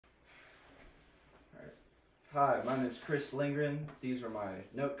Hi, my name is Chris Lindgren. These are my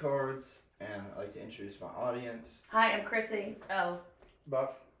note cards, and I'd like to introduce my audience. Hi, I'm Chrissy. Oh.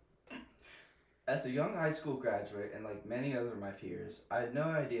 Bob. As a young high school graduate, and like many other of my peers, I had no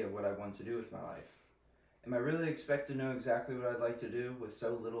idea what I wanted to do with my life. Am I really expected to know exactly what I'd like to do with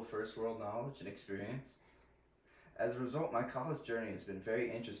so little first world knowledge and experience? As a result, my college journey has been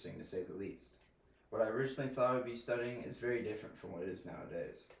very interesting to say the least. What I originally thought I would be studying is very different from what it is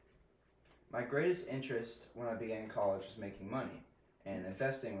nowadays. My greatest interest when I began college was making money, and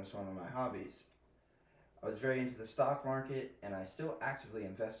investing was one of my hobbies. I was very into the stock market, and I still actively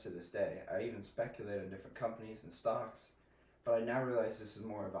invest to this day. I even speculate on different companies and stocks, but I now realize this is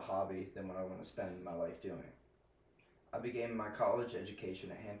more of a hobby than what I want to spend my life doing. I began my college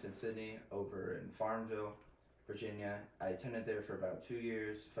education at Hampton-Sydney over in Farmville, Virginia. I attended there for about 2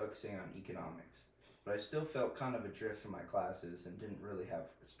 years, focusing on economics, but I still felt kind of adrift from my classes and didn't really have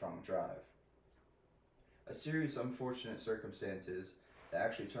a strong drive. A series of unfortunate circumstances that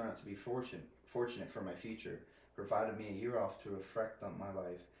actually turned out to be fortunate for my future provided me a year off to reflect on my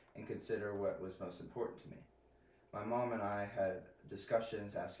life and consider what was most important to me. My mom and I had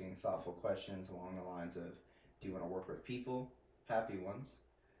discussions asking thoughtful questions along the lines of, do you want to work with people? Happy ones.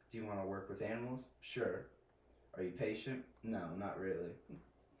 Do you want to work with animals? Sure. Are you patient? No, not really.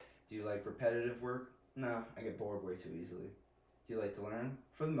 Do you like repetitive work? No, I get bored way too easily. Do you like to learn?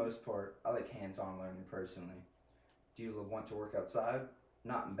 For the most part, I like hands-on learning personally. Do you want to work outside?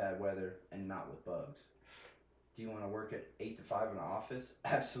 Not in bad weather and not with bugs. Do you want to work at 8 to 5 in an office?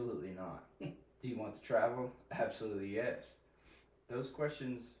 Absolutely not. Do you want to travel? Absolutely yes. Those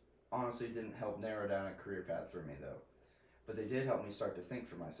questions honestly didn't help narrow down a career path for me though, but they did help me start to think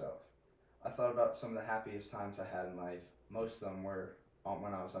for myself. I thought about some of the happiest times I had in life. Most of them were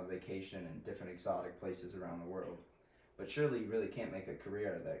when I was on vacation in different exotic places around the world. But surely you really can't make a career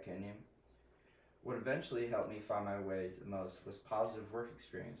out of that, can you? What eventually helped me find my way the most was positive work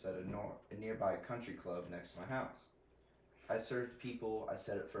experience at a nearby country club next to my house. I served people, I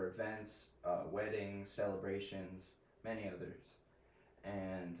set up for events, weddings, celebrations, many others.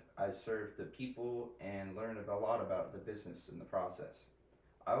 And I served the people and learned a lot about the business in the process.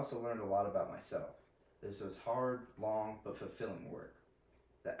 I also learned a lot about myself. This was hard, long, but fulfilling work.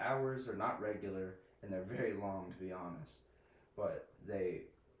 The hours are not regular and they're very long, to be honest, but they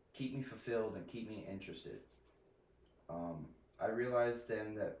keep me fulfilled and keep me interested. I realized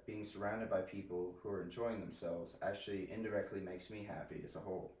then that being surrounded by people who are enjoying themselves actually indirectly makes me happy as a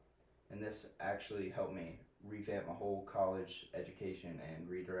whole. And this actually helped me revamp my whole college education and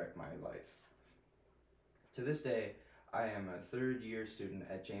redirect my life. To this day, I am a third year student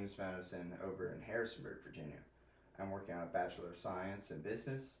at James Madison over in Harrisonburg, Virginia. I'm working on a Bachelor of Science in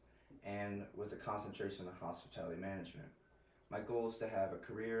Business and with a concentration in hospitality management. My goal is to have a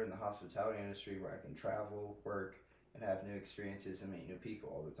career in the hospitality industry where I can travel, work, and have new experiences and meet new people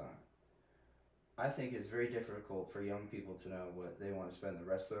all the time. I think it's very difficult for young people to know what they want to spend the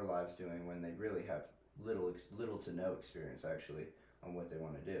rest of their lives doing when they really have little to no experience actually on what they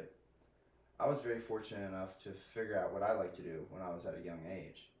want to do. I was very fortunate enough to figure out what I like to do when I was at a young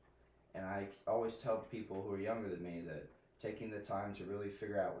age. And I always tell people who are younger than me that taking the time to really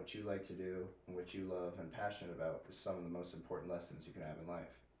figure out what you like to do and what you love and passionate about is some of the most important lessons you can have in life.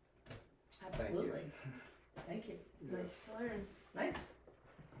 Absolutely. Thank you. Nice to learn. Nice.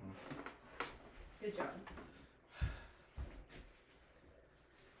 Good job.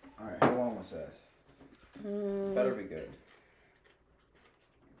 Alright, how long was that? Better be good.